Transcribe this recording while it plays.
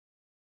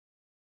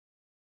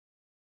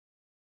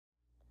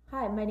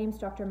Hi, my name is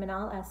Dr.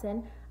 Manal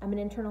Ahson. I'm an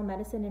internal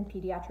medicine and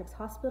pediatrics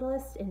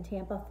hospitalist in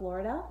Tampa,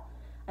 Florida.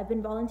 I've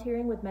been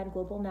volunteering with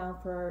MedGlobal now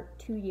for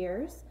 2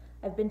 years.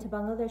 I've been to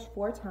Bangladesh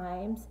 4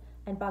 times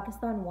and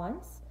Pakistan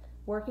once,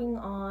 working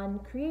on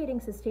creating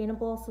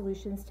sustainable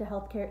solutions to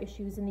healthcare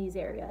issues in these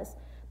areas.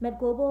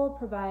 MedGlobal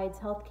provides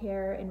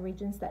healthcare in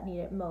regions that need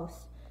it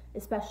most,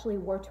 especially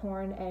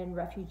war-torn and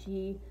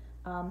refugee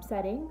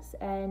settings,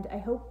 and I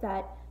hope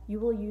that you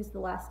will use the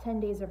last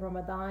 10 days of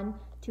Ramadan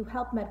to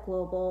help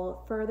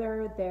MedGlobal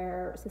further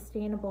their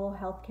sustainable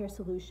healthcare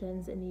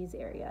solutions in these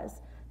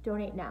areas.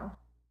 Donate now.